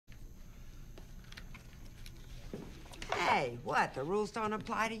Hey, what, the rules don't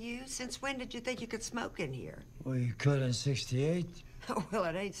apply to you? Since when did you think you could smoke in here? Well, you could in '68. Well,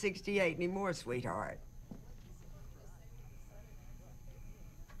 it ain't 68 anymore, sweetheart.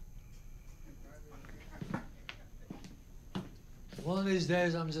 One of these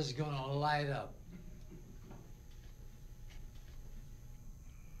days, I'm just gonna light up.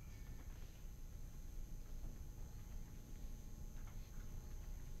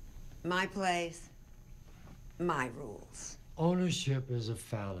 My place, my rules. Ownership is a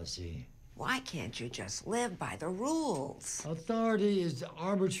fallacy. Why can't you just live by the rules? Authority is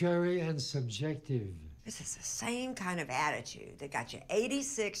arbitrary and subjective. This is the same kind of attitude that got you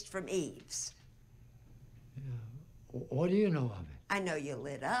 86th from Eves. Yeah. What do you know of it? I know you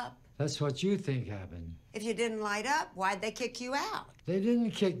lit up. That's what you think happened. If you didn't light up, why'd they kick you out? They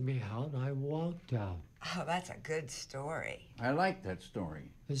didn't kick me out. I walked out. Oh, that's a good story. I like that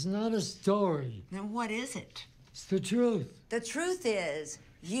story. It's not a story. Then what is it? It's the truth. The truth is,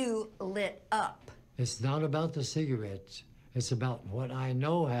 you lit up. It's not about the cigarettes. It's about what I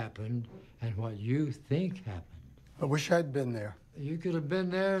know happened and what you think happened. I wish I'd been there. You could have been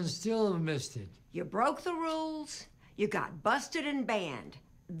there and still have missed it. You broke the rules, you got busted and banned.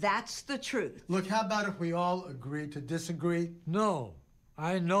 That's the truth. Look, how about if we all agree to disagree? No.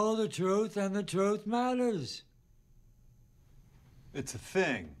 I know the truth, and the truth matters. It's a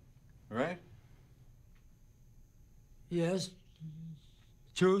thing, right? Yes,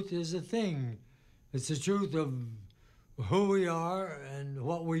 truth is a thing. It's the truth of who we are and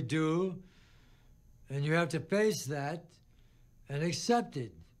what we do, and you have to face that and accept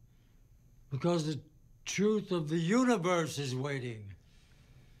it, because the truth of the universe is waiting.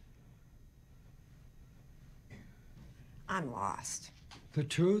 I'm lost. The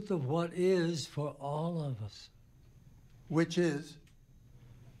truth of what is for all of us. Which is?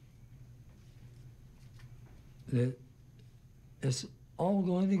 That it's all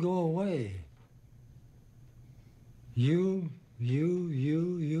going to go away. You,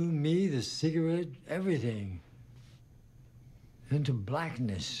 me, the cigarette, everything. Into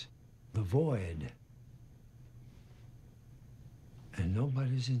blackness, the void. And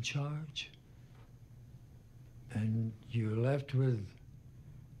nobody's in charge. And you're left with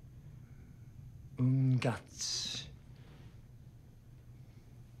guts.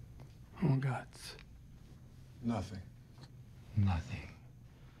 Guts. Nothing. Nothing.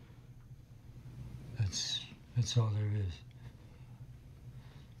 That's all there is.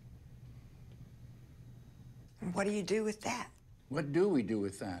 And what do you do with that? What do we do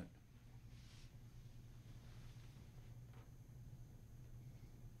with that?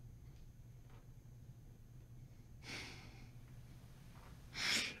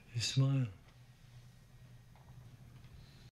 You smile.